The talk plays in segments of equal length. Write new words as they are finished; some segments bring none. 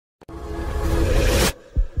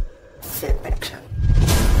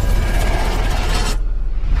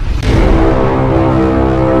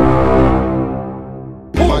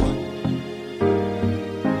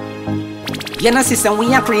You know, sister,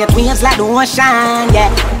 we are create waves like the ocean,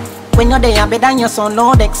 yeah. When you're there, better your sound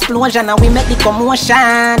loud explosion, and we make the commotion,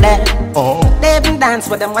 yeah. They even dance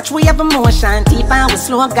with them, watch we have emotion, deep and we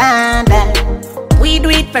slow down, yeah. We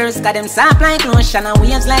do it first, got them soft like lotion, and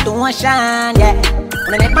waves like the ocean, yeah.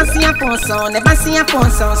 When I never see a phone sound, never see a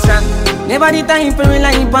phone sound strong. Never the time for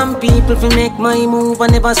rely on people to make my move,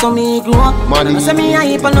 and never saw me grow up. Money. Say me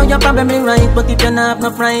hype, I know you're probably right, but if you don't have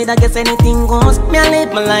no pride, I guess anything goes. Me I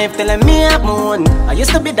live my life telling me I'm moon. I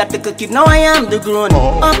used to be that little kid, now I am the grown.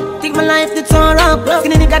 Think my life did so rough.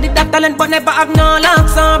 Skinny nigga did that talent, but never have no luck,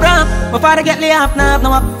 so rough. My father get laid off, now have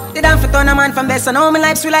no up. They don't fit on a man from best, so now my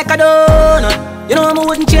life's sweet like a donut. You know I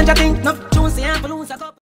wouldn't change a thing, no choose the lose a cup.